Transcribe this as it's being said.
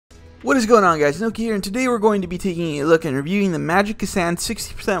What is going on, guys? Noki here, and today we're going to be taking a look and reviewing the Magicforce Qisan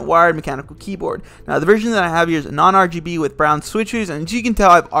 60% wired mechanical keyboard. Now, the version that I have here is non-RGB with brown switches, and as you can tell,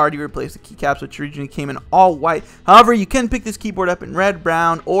 I've already replaced the keycaps, which originally came in all white. However, you can pick this keyboard up in red,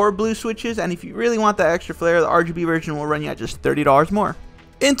 brown, or blue switches, and if you really want that extra flair, the RGB version will run you at just $30 more.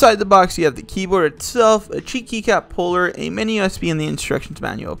 Inside the box, you have the keyboard itself, a cheap keycap puller, a mini USB, and the instructions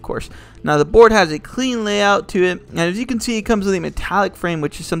manual, of course. Now, the board has a clean layout to it, and as you can see, it comes with a metallic frame,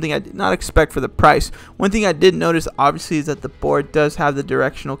 which is something I did not expect for the price. One thing I did notice, obviously, is that the board does have the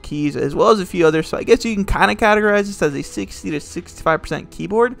directional keys, as well as a few others, so I guess you can kind of categorize this as a 60 to 65%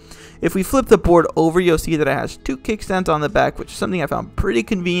 keyboard. If we flip the board over, you'll see that it has two kickstands on the back, which is something I found pretty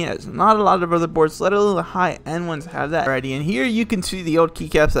convenient, as not a lot of other boards, let alone the high-end ones, have that already. And here you can see the old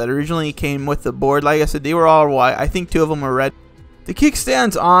keycaps that originally came with the board. Like I said, they were all white. I think two of them were red. The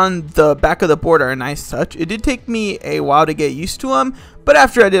kickstands on the back of the board are a nice touch. It did take me a while to get used to them, but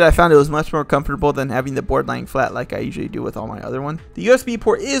after I did, I found it was much more comfortable than having the board lying flat like I usually do with all my other ones. The USB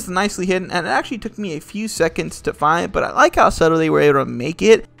port is nicely hidden, and it actually took me a few seconds to find, but I like how subtle they were able to make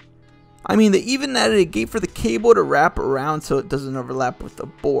it. I mean, they even added a gate for the cable to wrap around so it doesn't overlap with the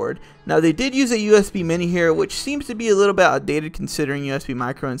board. Now, they did use a USB mini here, which seems to be a little bit outdated considering USB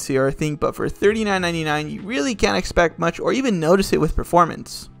micro and CR thing, but for $39.99, you really can't expect much or even notice it with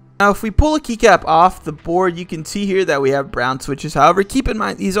performance. Now, if we pull a keycap off the board, you can see here that we have brown switches. However, keep in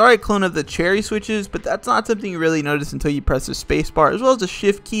mind, these are a clone of the cherry switches, but that's not something you really notice until you press the space bar, as well as the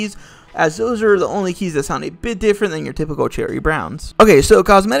shift keys, as those are the only keys that sound a bit different than your typical cherry browns. Okay, so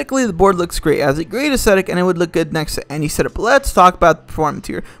cosmetically, the board looks great. It has a great aesthetic, and it would look good next to any setup. Let's talk about the performance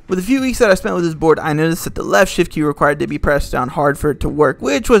here. With a few weeks that I spent with this board, I noticed that the left shift key required to be pressed down hard for it to work,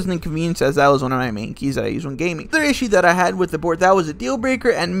 which was an inconvenience as that was one of my main keys that I use when gaming. The other issue that I had with the board that was a deal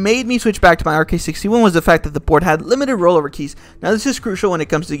breaker and made me switch back to my RK61 was the fact that the board had limited rollover keys. Now, this is crucial when it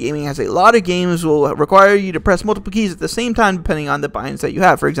comes to gaming, as a lot of games will require you to press multiple keys at the same time depending on the binds that you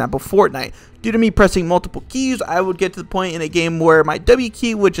have. For example, Fortnite. Due to me pressing multiple keys, I would get to the point in a game where my W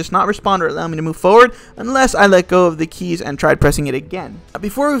key would just not respond or allow me to move forward unless I let go of the keys and tried pressing it again. Now,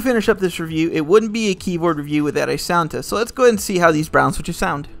 before we finish up this review, it wouldn't be a keyboard review without a sound test, so let's go ahead and see how these brown switches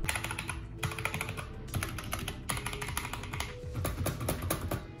sound.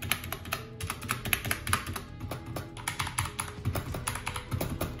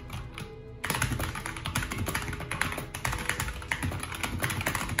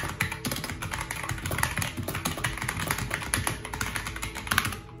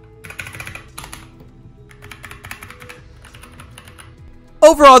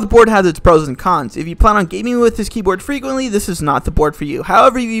 Overall, the board has its pros and cons. If you plan on gaming with this keyboard frequently, this is not the board for you.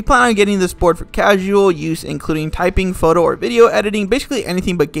 However, if you plan on getting this board for casual use, including typing, photo, or video editing, basically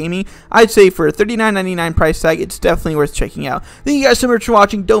anything but gaming, I'd say for a $39.99 price tag, it's definitely worth checking out. Thank you guys so much for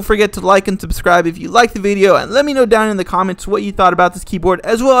watching. Don't forget to like and subscribe if you liked the video, and let me know down in the comments what you thought about this keyboard,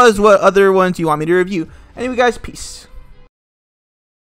 as well as what other ones you want me to review. Anyway, guys, peace.